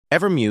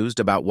Ever mused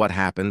about what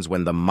happens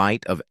when the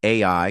might of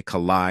AI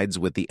collides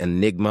with the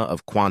enigma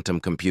of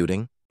quantum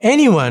computing?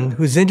 Anyone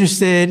who's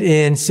interested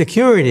in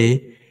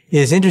security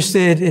is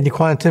interested in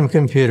quantum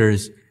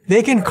computers.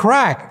 They can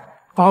crack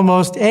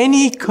almost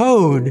any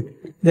code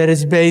that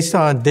is based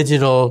on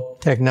digital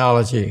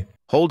technology.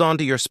 Hold on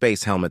to your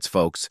space helmets,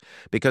 folks,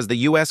 because the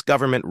U.S.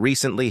 government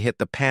recently hit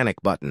the panic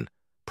button,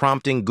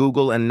 prompting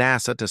Google and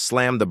NASA to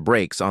slam the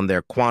brakes on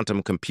their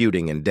quantum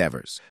computing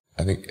endeavors.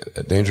 I think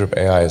the danger of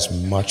AI is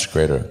much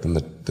greater than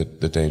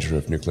the danger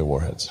of nuclear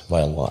warheads,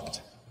 by a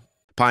lot.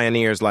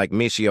 Pioneers like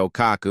Michio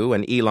Kaku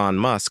and Elon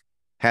Musk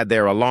had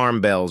their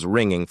alarm bells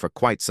ringing for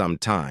quite some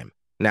time.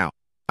 Now,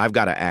 I've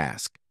got to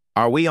ask,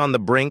 are we on the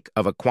brink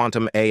of a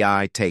quantum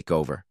AI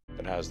takeover?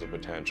 It has the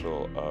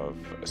potential of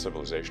a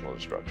civilizational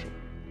destruction.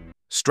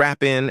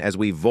 Strap in as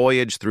we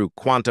voyage through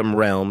quantum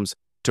realms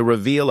to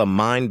reveal a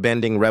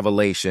mind-bending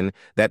revelation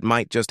that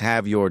might just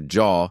have your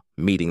jaw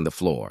meeting the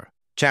floor.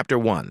 Chapter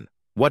 1.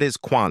 What is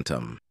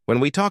quantum? When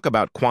we talk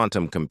about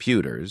quantum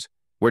computers,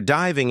 we're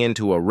diving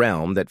into a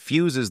realm that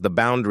fuses the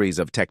boundaries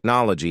of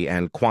technology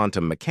and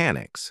quantum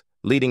mechanics,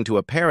 leading to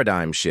a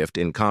paradigm shift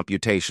in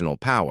computational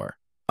power.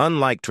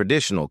 Unlike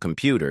traditional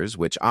computers,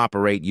 which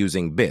operate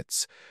using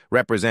bits,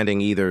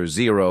 representing either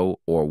 0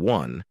 or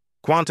 1,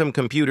 quantum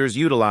computers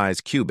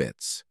utilize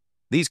qubits.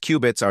 These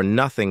qubits are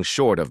nothing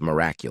short of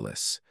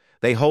miraculous.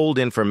 They hold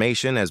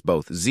information as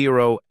both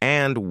 0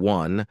 and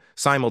 1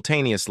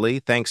 simultaneously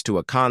thanks to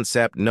a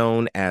concept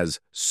known as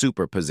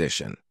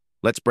superposition.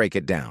 Let's break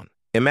it down.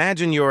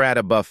 Imagine you're at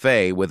a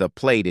buffet with a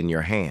plate in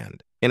your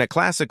hand. In a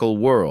classical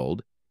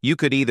world, you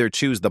could either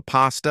choose the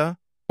pasta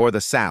or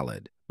the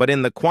salad. But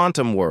in the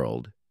quantum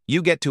world,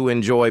 you get to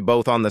enjoy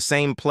both on the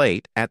same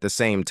plate at the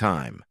same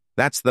time.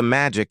 That's the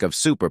magic of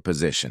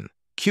superposition.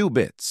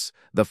 Qubits,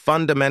 the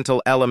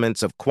fundamental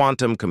elements of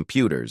quantum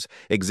computers,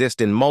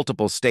 exist in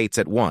multiple states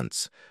at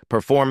once,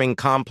 performing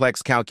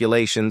complex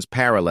calculations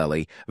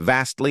parallelly,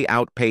 vastly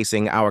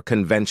outpacing our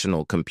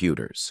conventional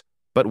computers.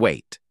 But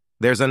wait,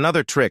 there's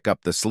another trick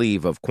up the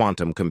sleeve of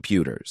quantum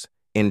computers: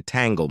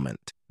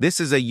 entanglement. This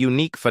is a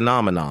unique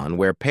phenomenon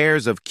where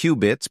pairs of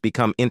qubits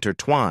become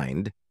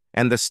intertwined,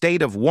 and the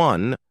state of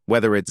one,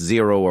 whether it's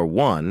 0 or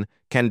 1,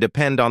 can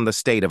depend on the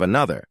state of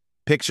another.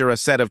 Picture a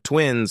set of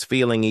twins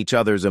feeling each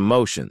other's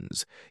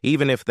emotions,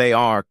 even if they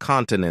are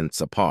continents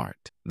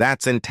apart.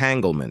 That's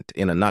entanglement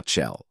in a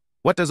nutshell.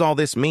 What does all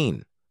this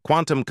mean?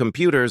 Quantum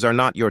computers are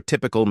not your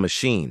typical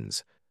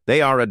machines.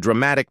 They are a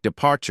dramatic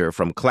departure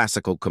from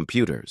classical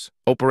computers,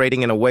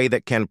 operating in a way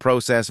that can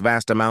process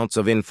vast amounts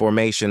of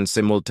information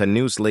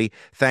simultaneously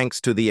thanks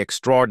to the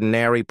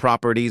extraordinary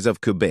properties of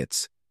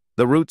qubits.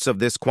 The roots of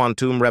this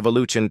quantum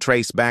revolution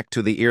trace back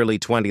to the early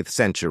 20th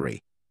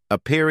century, a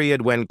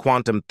period when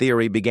quantum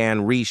theory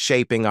began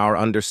reshaping our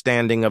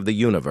understanding of the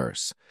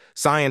universe.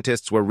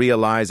 Scientists were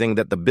realizing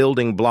that the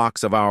building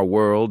blocks of our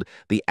world,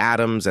 the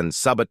atoms and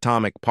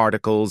subatomic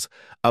particles,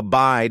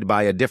 abide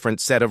by a different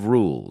set of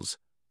rules: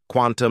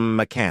 quantum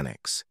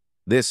mechanics.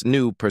 This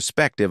new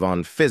perspective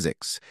on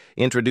physics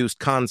introduced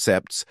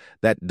concepts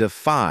that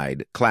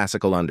defied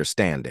classical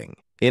understanding.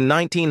 In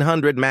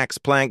 1900, Max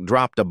Planck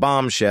dropped a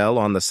bombshell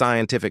on the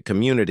scientific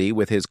community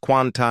with his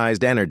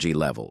quantized energy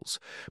levels,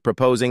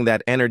 proposing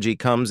that energy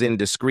comes in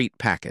discrete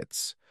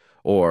packets,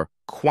 or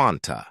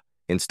quanta,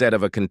 instead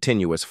of a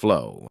continuous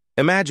flow.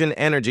 Imagine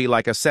energy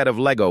like a set of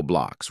Lego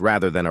blocks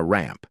rather than a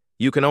ramp.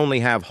 You can only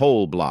have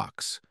whole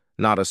blocks,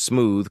 not a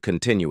smooth,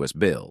 continuous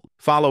build.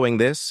 Following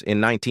this, in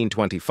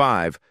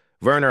 1925,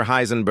 Werner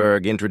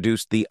Heisenberg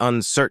introduced the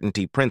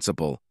uncertainty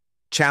principle,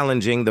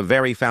 challenging the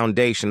very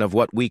foundation of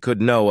what we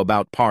could know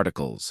about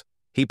particles.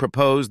 He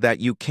proposed that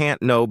you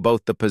can't know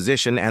both the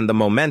position and the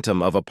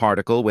momentum of a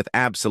particle with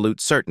absolute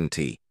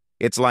certainty.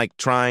 It's like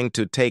trying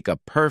to take a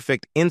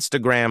perfect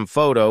Instagram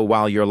photo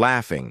while you're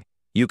laughing.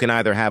 You can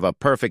either have a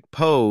perfect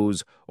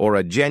pose or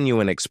a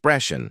genuine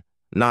expression,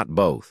 not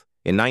both.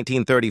 In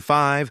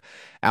 1935,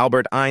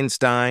 Albert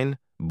Einstein,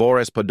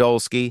 Boris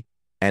Podolsky,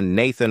 and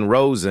Nathan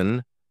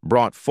Rosen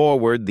brought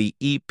forward the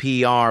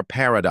EPR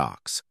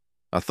paradox,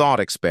 a thought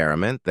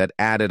experiment that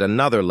added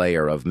another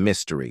layer of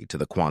mystery to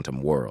the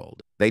quantum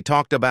world. They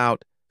talked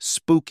about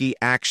spooky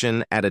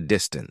action at a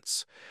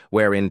distance,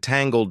 where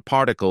entangled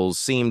particles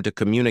seem to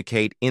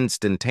communicate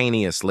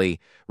instantaneously,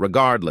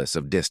 regardless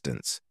of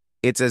distance.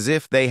 It's as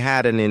if they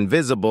had an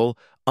invisible,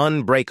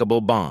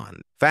 unbreakable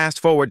bond. Fast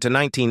forward to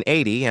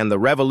 1980, and the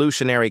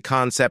revolutionary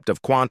concept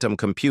of quantum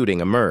computing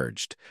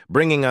emerged,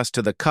 bringing us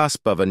to the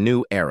cusp of a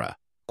new era.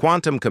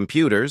 Quantum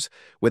computers,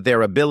 with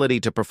their ability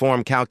to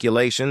perform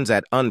calculations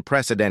at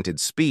unprecedented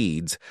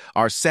speeds,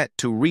 are set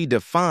to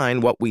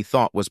redefine what we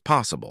thought was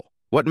possible.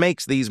 What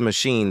makes these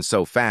machines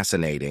so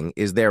fascinating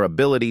is their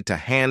ability to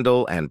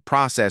handle and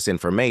process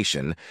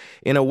information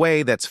in a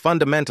way that's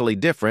fundamentally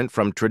different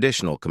from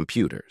traditional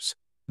computers.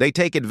 They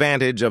take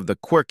advantage of the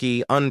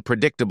quirky,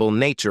 unpredictable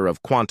nature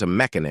of quantum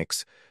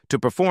mechanics to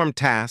perform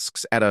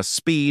tasks at a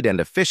speed and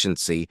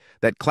efficiency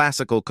that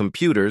classical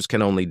computers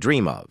can only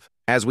dream of.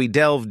 As we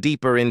delve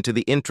deeper into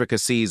the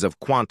intricacies of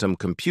quantum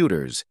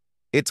computers,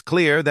 It's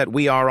clear that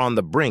we are on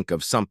the brink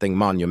of something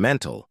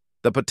monumental.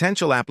 The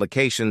potential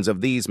applications of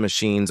these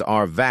machines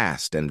are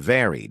vast and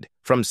varied,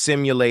 from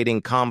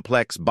simulating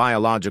complex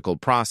biological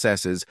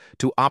processes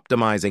to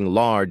optimizing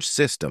large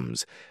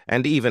systems,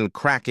 and even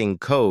cracking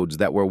codes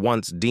that were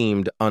once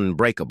deemed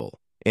unbreakable.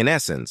 In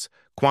essence,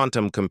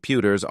 quantum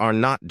computers are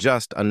not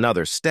just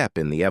another step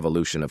in the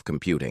evolution of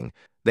computing.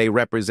 They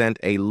represent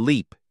a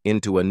leap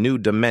into a new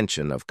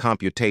dimension of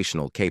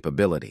computational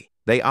capability.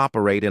 They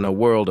operate in a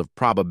world of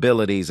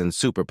probabilities and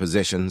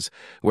superpositions,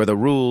 where the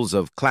rules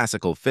of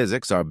classical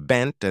physics are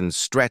bent and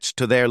stretched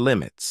to their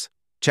limits.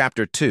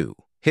 Chapter 2: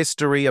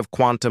 History of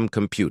Quantum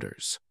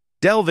Computers.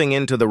 Delving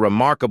into the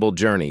remarkable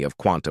journey of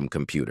quantum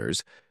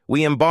computers,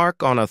 we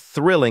embark on a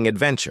thrilling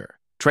adventure,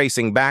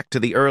 tracing back to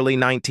the early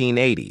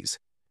 1980s.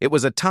 It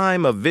was a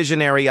time of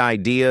visionary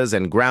ideas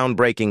and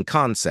groundbreaking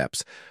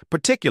concepts,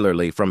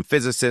 particularly from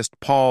physicist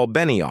Paul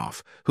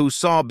Benioff, who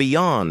saw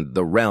beyond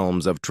the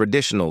realms of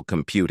traditional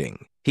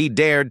computing. He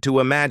dared to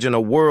imagine a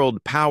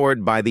world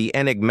powered by the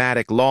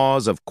enigmatic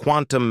laws of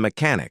quantum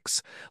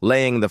mechanics,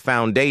 laying the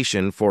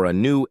foundation for a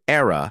new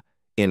era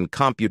in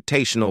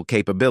computational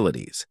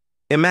capabilities.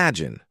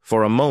 Imagine,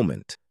 for a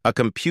moment, a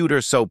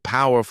computer so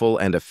powerful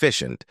and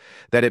efficient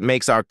that it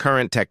makes our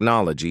current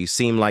technology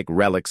seem like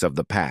relics of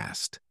the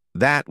past.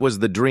 That was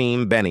the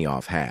dream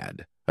Benioff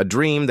had, a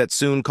dream that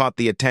soon caught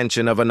the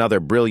attention of another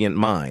brilliant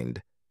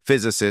mind,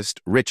 physicist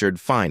Richard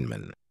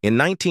Feynman. In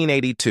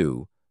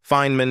 1982,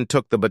 Feynman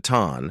took the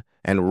baton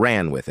and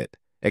ran with it,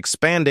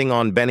 expanding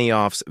on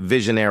Benioff's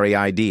visionary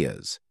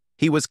ideas.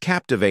 He was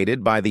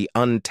captivated by the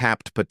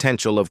untapped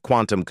potential of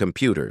quantum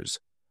computers,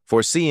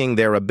 foreseeing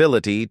their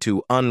ability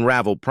to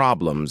unravel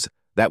problems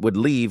that would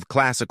leave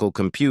classical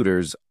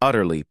computers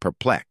utterly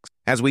perplexed.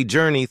 As we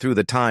journey through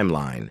the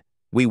timeline,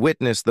 we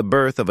witness the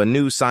birth of a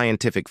new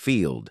scientific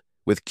field,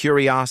 with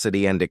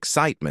curiosity and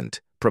excitement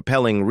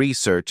propelling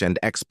research and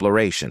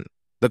exploration.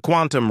 The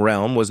quantum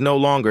realm was no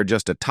longer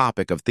just a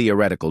topic of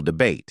theoretical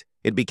debate.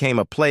 It became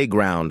a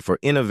playground for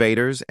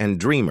innovators and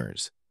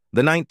dreamers.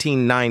 The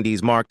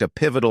 1990s marked a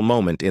pivotal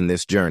moment in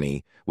this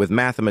journey, with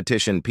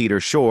mathematician Peter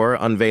Shor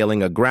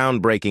unveiling a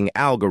groundbreaking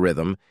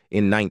algorithm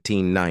in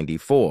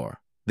 1994.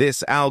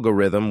 This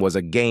algorithm was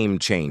a game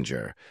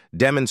changer,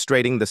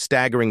 demonstrating the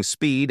staggering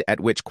speed at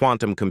which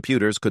quantum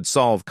computers could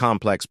solve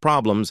complex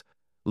problems,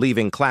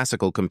 leaving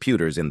classical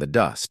computers in the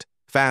dust.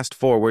 Fast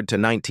forward to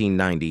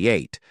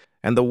 1998,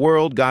 and the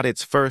world got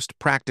its first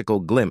practical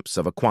glimpse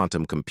of a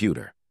quantum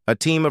computer. A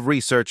team of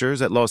researchers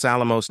at Los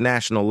Alamos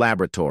National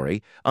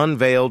Laboratory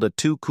unveiled a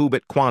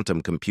 2-qubit quantum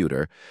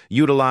computer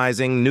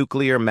utilizing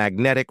nuclear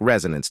magnetic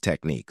resonance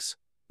techniques.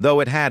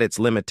 Though it had its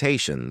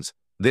limitations,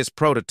 this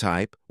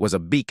prototype was a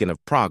beacon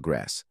of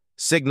progress,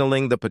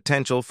 signaling the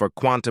potential for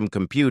quantum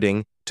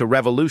computing to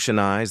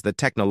revolutionize the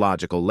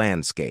technological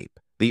landscape.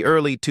 The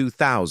early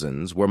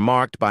 2000s were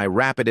marked by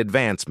rapid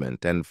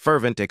advancement and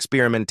fervent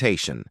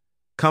experimentation.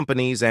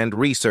 Companies and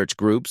research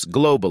groups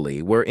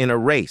globally were in a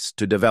race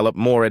to develop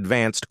more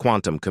advanced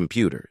quantum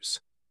computers.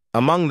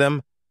 Among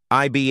them,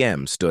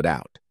 IBM stood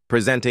out,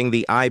 presenting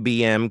the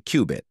IBM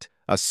Qubit,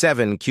 a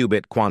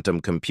 7-qubit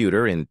quantum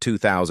computer in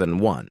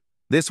 2001.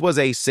 This was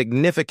a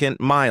significant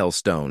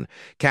milestone,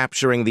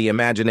 capturing the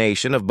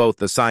imagination of both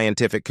the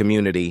scientific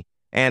community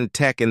and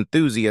tech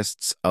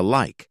enthusiasts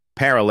alike.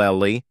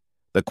 Parallelly,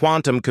 the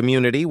quantum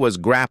community was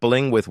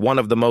grappling with one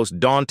of the most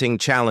daunting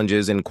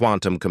challenges in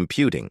quantum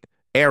computing: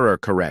 error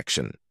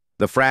correction.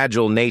 The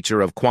fragile nature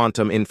of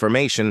quantum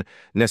information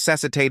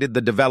necessitated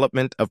the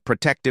development of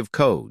protective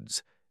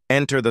codes.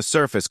 Enter the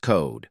Surface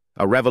Code,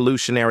 a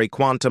revolutionary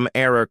quantum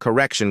error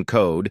correction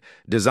code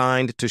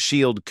designed to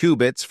shield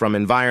qubits from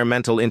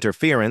environmental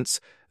interference,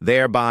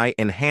 thereby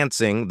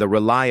enhancing the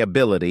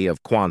reliability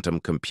of quantum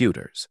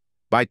computers.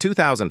 By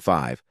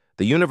 2005,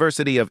 the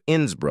University of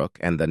Innsbruck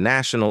and the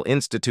National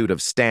Institute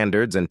of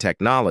Standards and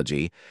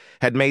Technology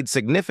had made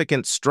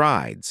significant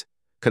strides,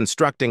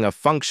 constructing a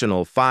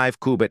functional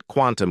 5-qubit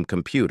quantum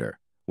computer.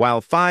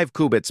 While 5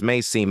 qubits may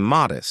seem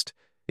modest,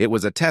 it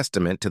was a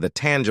testament to the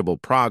tangible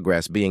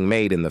progress being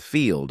made in the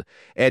field,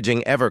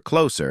 edging ever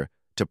closer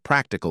to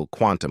practical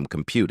quantum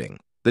computing.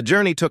 The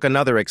journey took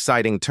another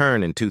exciting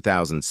turn in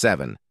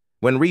 2007,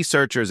 when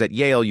researchers at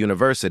Yale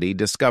University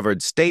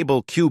discovered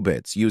stable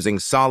qubits using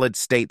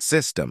solid-state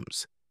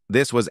systems.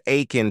 This was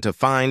akin to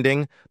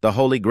finding the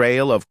holy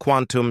grail of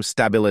quantum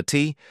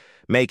stability,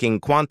 making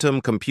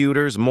quantum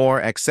computers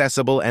more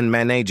accessible and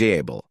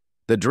manageable.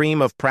 The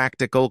dream of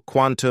practical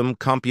quantum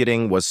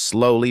computing was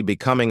slowly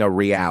becoming a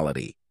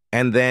reality.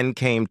 And then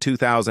came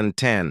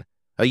 2010,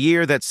 a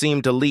year that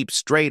seemed to leap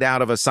straight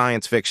out of a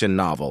science fiction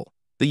novel.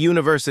 The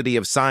University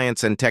of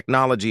Science and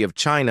Technology of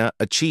China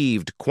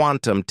achieved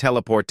quantum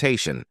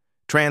teleportation,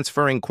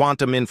 transferring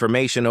quantum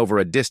information over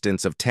a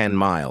distance of 10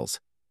 miles.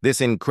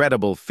 This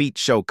incredible feat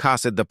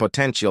showcased the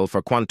potential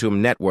for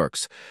quantum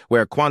networks,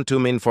 where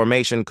quantum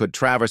information could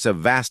traverse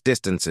vast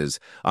distances,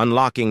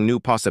 unlocking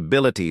new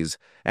possibilities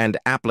and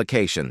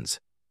applications.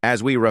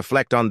 As we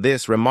reflect on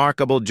this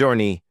remarkable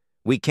journey,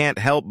 we can't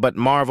help but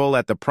marvel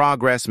at the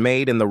progress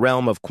made in the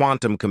realm of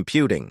quantum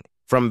computing.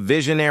 From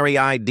visionary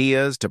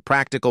ideas to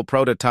practical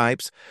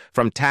prototypes,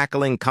 from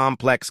tackling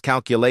complex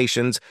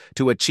calculations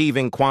to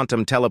achieving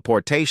quantum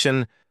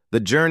teleportation, the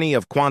journey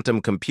of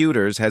quantum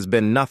computers has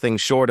been nothing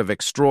short of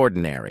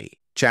extraordinary.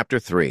 Chapter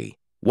 3.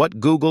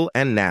 What Google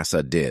and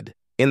NASA Did.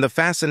 In the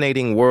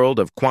fascinating world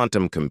of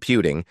quantum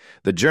computing,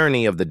 the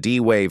journey of the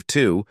D-Wave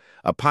 2,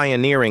 a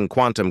pioneering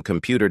quantum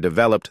computer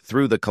developed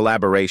through the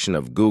collaboration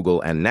of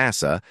Google and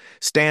NASA,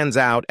 stands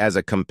out as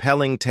a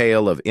compelling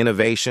tale of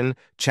innovation,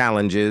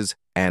 challenges,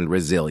 and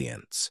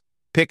resilience.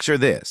 Picture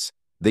this.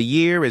 The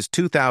year is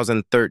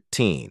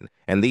 2013,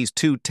 and these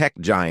two tech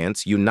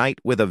giants unite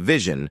with a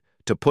vision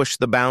to push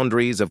the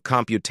boundaries of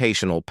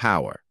computational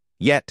power.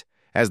 Yet,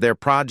 as their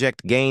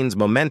project gains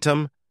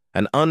momentum,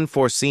 an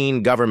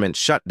unforeseen government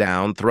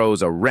shutdown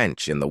throws a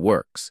wrench in the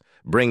works,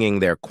 bringing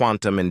their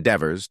quantum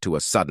endeavors to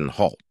a sudden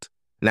halt.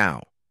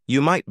 Now,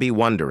 you might be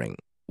wondering,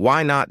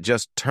 why not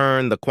just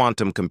turn the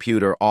quantum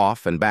computer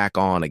off and back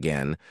on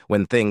again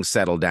when things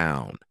settle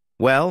down?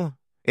 Well,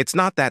 it's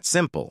not that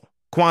simple.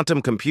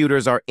 Quantum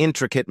computers are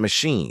intricate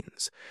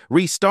machines.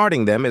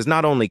 Restarting them is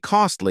not only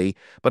costly,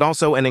 but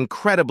also an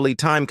incredibly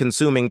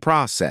time-consuming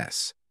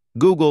process.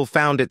 Google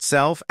found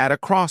itself at a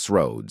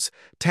crossroads,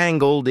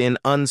 tangled in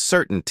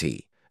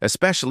uncertainty,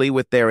 especially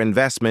with their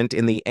investment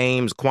in the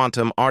Ames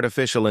Quantum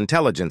Artificial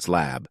Intelligence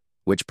Lab,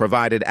 which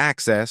provided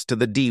access to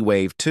the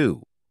D-Wave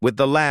 2. With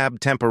the lab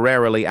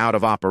temporarily out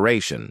of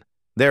operation,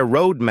 their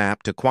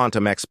roadmap to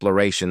quantum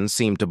exploration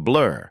seemed to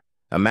blur.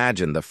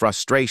 Imagine the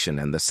frustration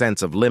and the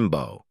sense of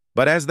limbo.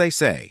 But as they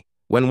say,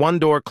 when one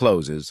door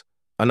closes,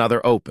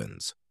 another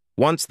opens.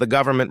 Once the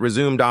government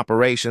resumed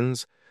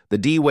operations, the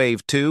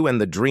D-Wave 2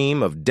 and the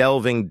dream of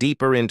delving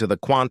deeper into the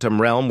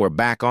quantum realm were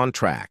back on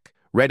track,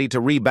 ready to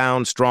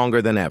rebound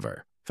stronger than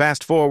ever.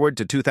 Fast forward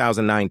to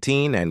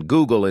 2019, and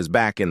Google is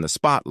back in the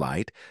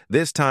spotlight,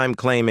 this time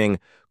claiming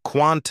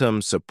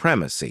quantum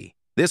supremacy.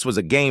 This was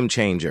a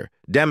game-changer,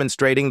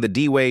 demonstrating the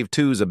D-Wave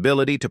 2's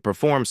ability to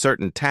perform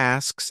certain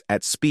tasks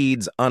at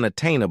speeds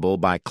unattainable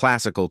by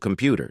classical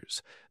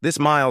computers. This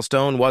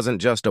milestone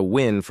wasn't just a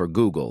win for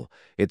Google,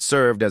 it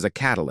served as a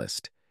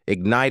catalyst,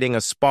 igniting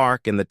a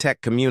spark in the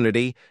tech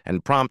community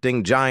and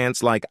prompting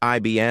giants like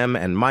IBM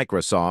and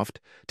Microsoft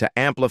to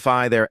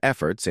amplify their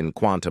efforts in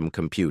quantum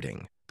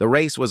computing. The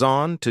race was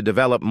on to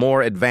develop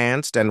more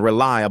advanced and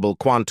reliable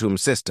quantum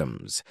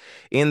systems.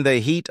 In the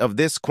heat of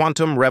this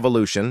quantum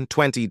revolution,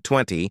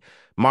 2020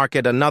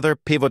 marked another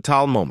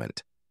pivotal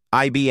moment.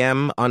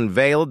 IBM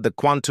unveiled the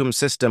Quantum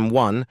System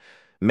 1,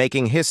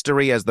 making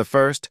history as the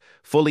first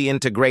fully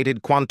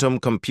integrated quantum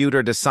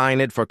computer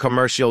designed for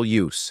commercial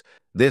use.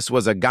 This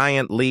was a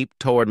giant leap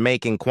toward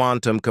making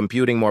quantum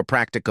computing more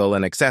practical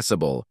and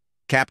accessible,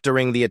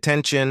 capturing the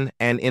attention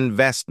and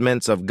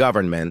investments of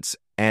governments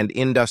and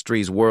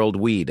industries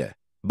worldwide.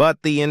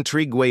 But the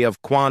intrigue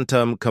of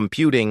quantum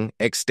computing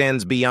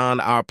extends beyond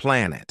our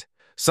planet.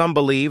 Some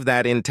believe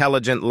that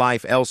intelligent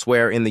life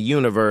elsewhere in the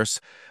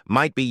universe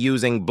might be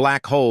using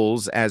black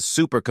holes as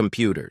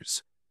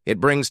supercomputers. It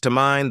brings to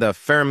mind the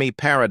Fermi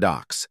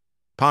paradox,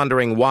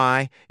 pondering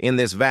why, in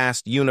this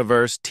vast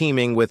universe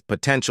teeming with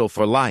potential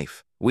for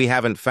life, we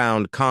haven't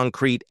found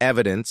concrete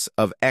evidence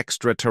of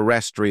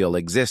extraterrestrial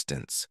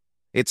existence.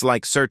 It's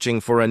like searching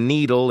for a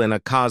needle in a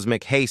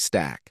cosmic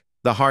haystack.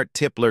 The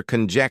Hart-Tipler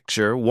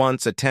conjecture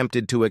once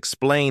attempted to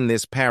explain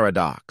this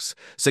paradox,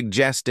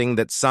 suggesting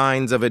that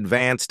signs of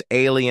advanced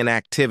alien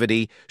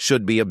activity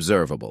should be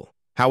observable.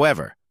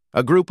 However,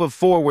 a group of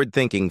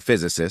forward-thinking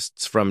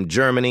physicists from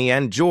Germany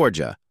and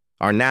Georgia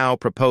are now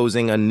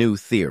proposing a new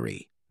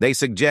theory. They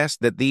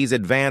suggest that these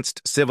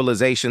advanced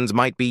civilizations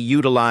might be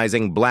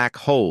utilizing black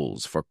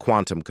holes for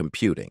quantum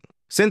computing.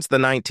 Since the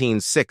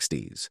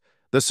 1960s,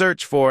 the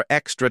search for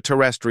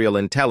extraterrestrial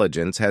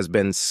intelligence has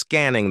been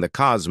scanning the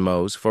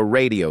cosmos for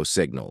radio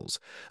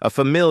signals, a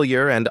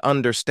familiar and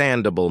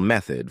understandable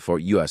method for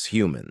us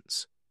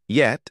humans.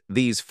 Yet,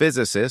 these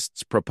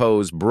physicists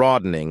propose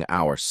broadening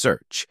our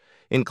search,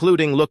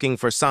 including looking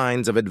for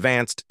signs of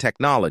advanced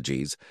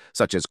technologies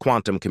such as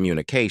quantum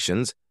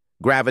communications,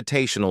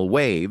 gravitational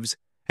waves,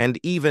 and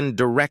even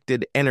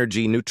directed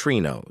energy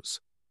neutrinos.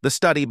 The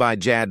study by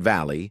Jad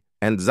Valley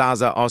and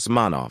Zaza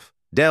Osmanov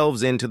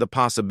delves into the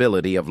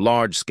possibility of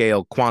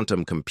large-scale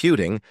quantum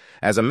computing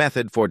as a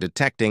method for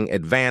detecting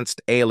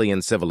advanced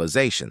alien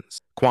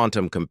civilizations.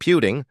 Quantum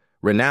computing,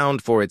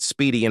 renowned for its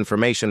speedy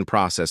information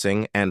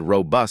processing and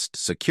robust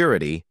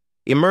security,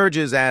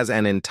 emerges as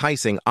an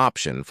enticing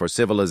option for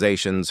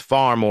civilizations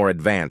far more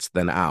advanced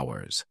than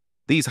ours.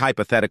 These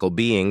hypothetical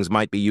beings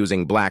might be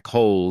using black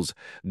holes,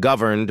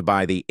 governed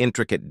by the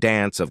intricate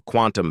dance of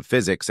quantum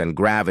physics and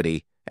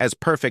gravity, as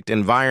perfect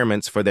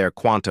environments for their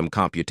quantum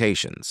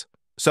computations.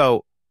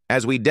 So,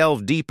 as we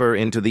delve deeper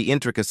into the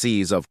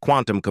intricacies of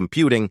quantum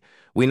computing,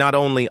 we not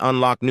only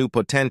unlock new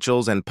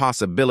potentials and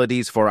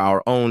possibilities for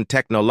our own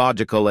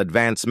technological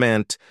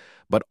advancement,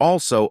 but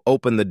also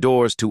open the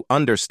doors to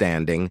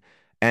understanding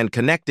and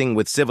connecting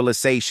with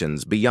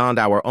civilizations beyond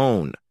our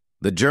own.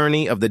 The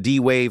journey of the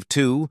D-Wave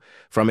 2,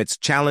 from its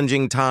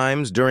challenging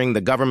times during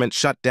the government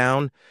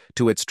shutdown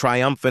to its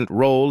triumphant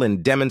role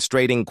in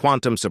demonstrating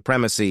quantum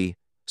supremacy,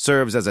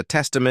 serves as a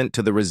testament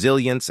to the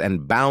resilience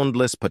and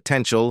boundless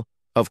potential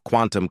of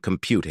quantum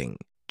computing.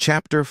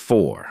 Chapter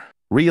 4.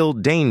 Real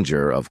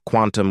Danger of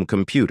Quantum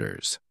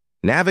Computers.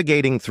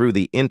 Navigating through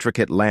the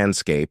intricate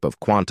landscape of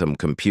quantum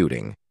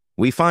computing,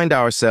 we find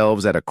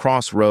ourselves at a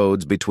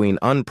crossroads between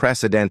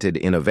unprecedented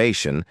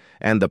innovation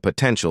and the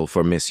potential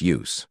for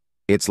misuse.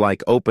 It's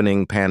like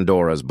opening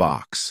Pandora's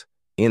box.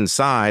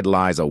 Inside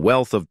lies a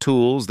wealth of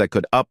tools that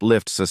could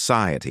uplift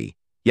society,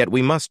 yet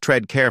we must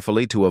tread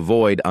carefully to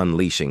avoid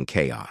unleashing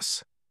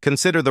chaos.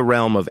 Consider the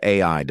realm of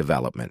AI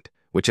development,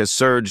 which has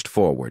surged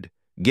forward,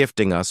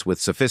 gifting us with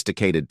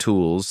sophisticated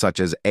tools such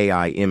as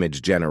AI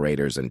image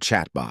generators and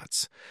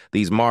chatbots.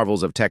 These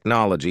marvels of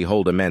technology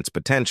hold immense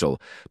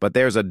potential, but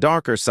there's a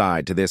darker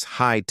side to this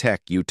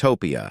high-tech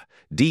utopia.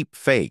 Deep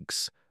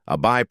fakes, a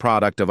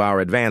byproduct of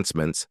our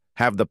advancements,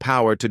 have the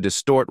power to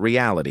distort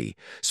reality,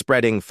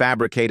 spreading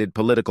fabricated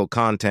political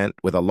content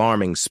with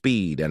alarming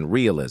speed and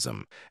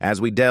realism. As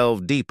we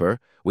delve deeper,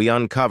 we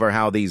uncover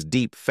how these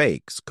deep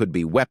fakes could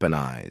be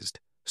weaponized,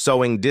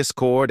 sowing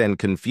discord and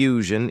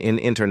confusion in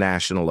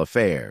international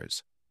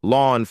affairs.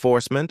 Law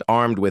enforcement,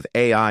 armed with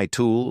AI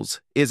tools,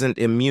 isn't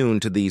immune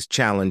to these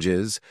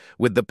challenges,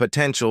 with the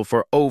potential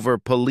for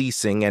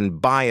over-policing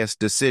and biased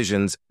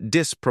decisions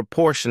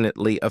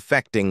disproportionately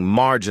affecting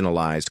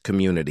marginalized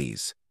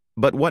communities.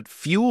 But what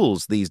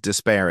fuels these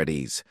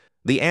disparities?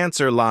 The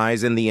answer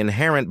lies in the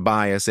inherent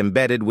bias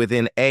embedded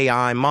within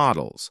AI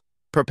models,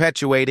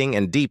 perpetuating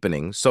and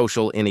deepening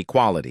social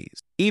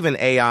inequalities. Even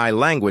AI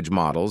language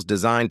models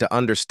designed to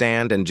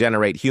understand and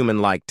generate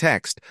human-like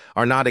text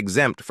are not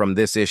exempt from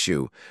this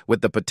issue,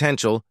 with the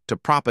potential to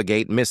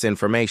propagate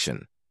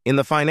misinformation. In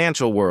the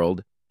financial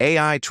world,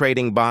 AI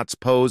trading bots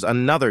pose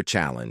another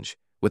challenge,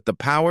 with the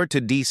power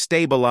to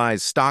destabilize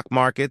stock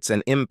markets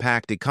and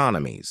impact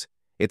economies.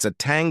 It's a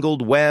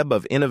tangled web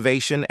of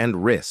innovation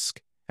and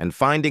risk, and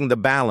finding the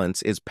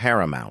balance is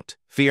paramount.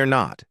 Fear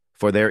not,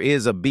 for there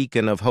is a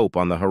beacon of hope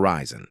on the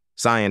horizon.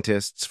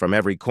 Scientists from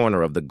every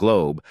corner of the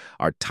globe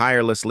are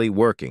tirelessly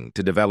working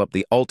to develop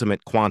the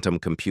ultimate quantum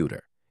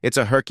computer. It's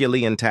a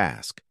Herculean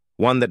task,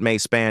 one that may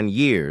span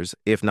years,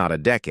 if not a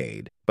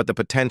decade, but the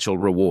potential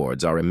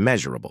rewards are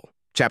immeasurable.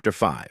 Chapter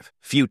 5.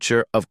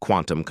 Future of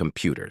Quantum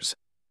Computers.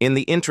 In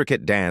the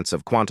intricate dance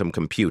of quantum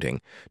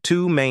computing,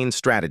 two main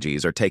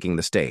strategies are taking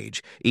the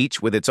stage,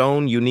 each with its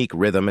own unique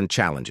rhythm and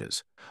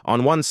challenges.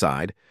 On one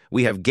side,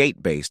 we have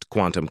gate-based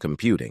quantum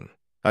computing,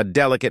 a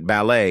delicate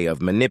ballet of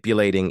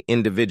manipulating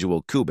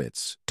individual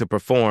qubits to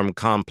perform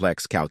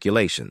complex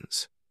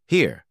calculations.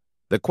 Here,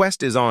 the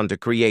quest is on to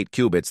create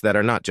qubits that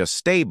are not just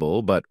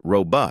stable but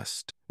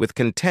robust, with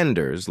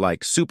contenders like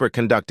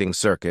superconducting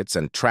circuits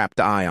and trapped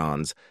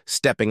ions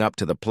stepping up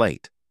to the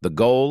plate. The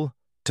goal?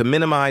 To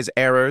minimize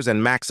errors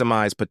and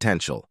maximize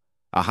potential,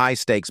 a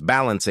high-stakes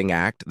balancing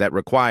act that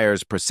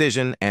requires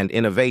precision and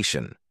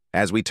innovation.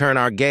 As we turn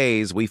our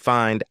gaze, we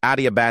find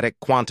adiabatic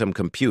quantum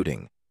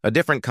computing, a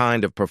different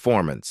kind of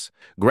performance,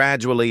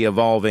 gradually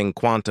evolving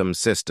quantum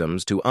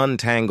systems to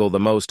untangle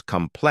the most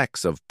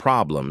complex of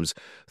problems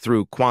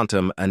through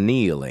quantum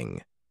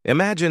annealing.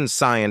 Imagine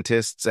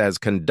scientists as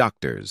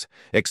conductors,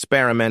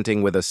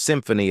 experimenting with a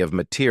symphony of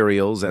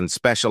materials and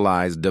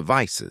specialized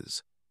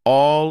devices,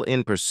 all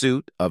in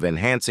pursuit of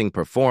enhancing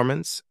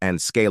performance and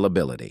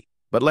scalability.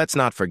 But let's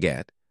not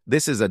forget,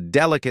 this is a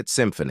delicate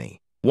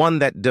symphony, one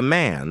that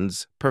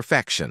demands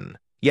perfection.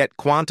 Yet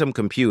quantum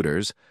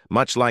computers,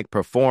 much like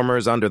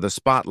performers under the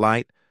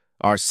spotlight,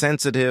 are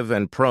sensitive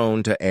and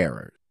prone to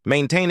error.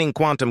 Maintaining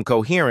quantum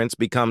coherence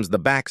becomes the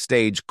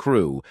backstage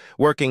crew,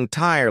 working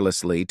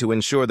tirelessly to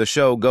ensure the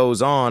show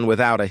goes on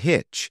without a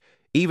hitch,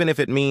 even if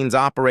it means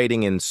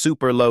operating in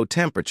super low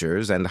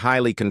temperatures and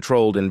highly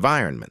controlled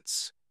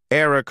environments.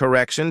 Error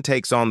correction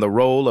takes on the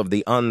role of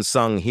the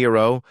unsung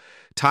hero,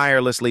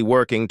 tirelessly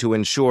working to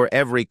ensure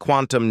every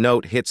quantum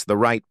note hits the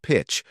right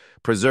pitch,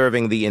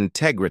 preserving the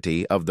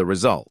integrity of the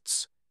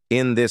results.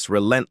 In this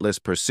relentless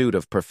pursuit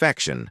of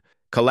perfection,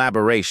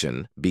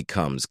 collaboration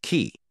becomes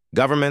key.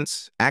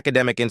 Governments,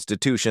 academic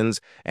institutions,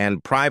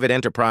 and private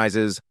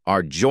enterprises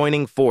are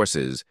joining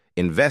forces,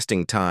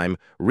 investing time,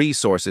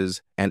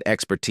 resources, and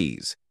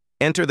expertise.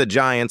 Enter the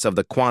giants of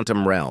the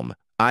quantum realm: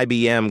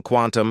 IBM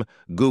Quantum,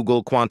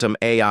 Google Quantum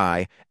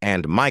AI,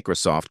 and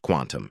Microsoft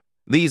Quantum.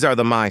 These are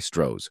the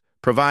maestros,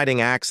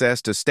 providing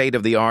access to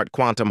state-of-the-art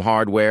quantum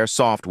hardware,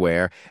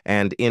 software,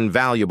 and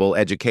invaluable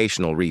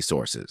educational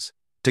resources.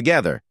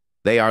 Together,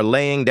 they are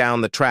laying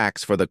down the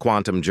tracks for the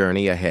quantum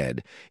journey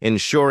ahead,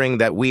 ensuring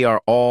that we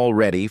are all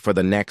ready for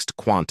the next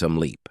quantum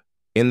leap.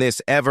 In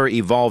this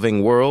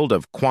ever-evolving world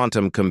of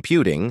quantum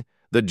computing,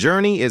 the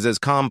journey is as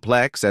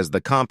complex as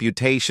the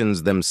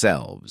computations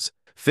themselves,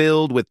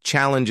 filled with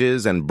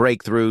challenges and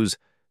breakthroughs,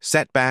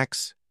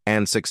 setbacks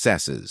and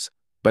successes.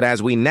 But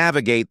as we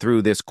navigate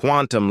through this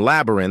quantum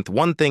labyrinth,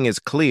 one thing is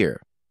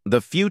clear: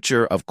 the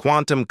future of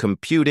quantum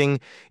computing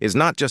is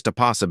not just a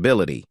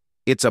possibility,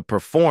 It's a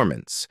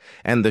performance,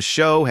 and the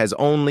show has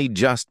only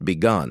just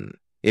begun.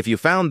 If you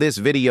found this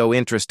video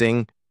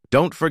interesting,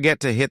 don't forget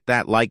to hit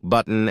that like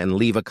button and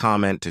leave a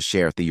comment to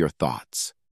share your thoughts.